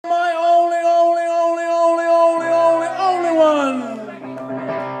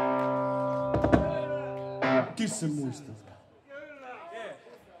sen muistat.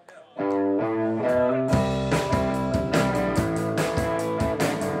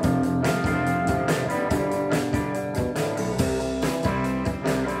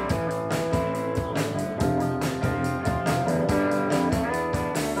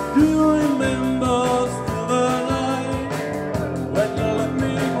 Do you remember still the night when you left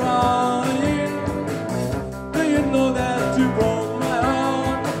me crying? Do you know that you broke my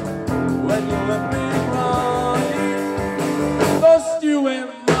heart when you left me crying? 'Cause you were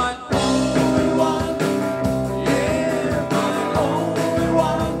my only one, yeah, my only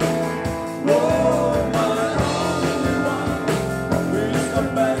one, oh, my only one. Please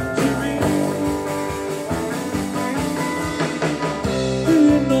come back to me. Do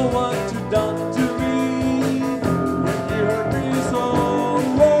you know what you done to me when you hurt me so?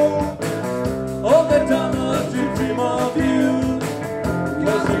 All the time I dream of you,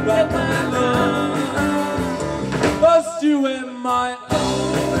 'cause you got my love, 'cause you were my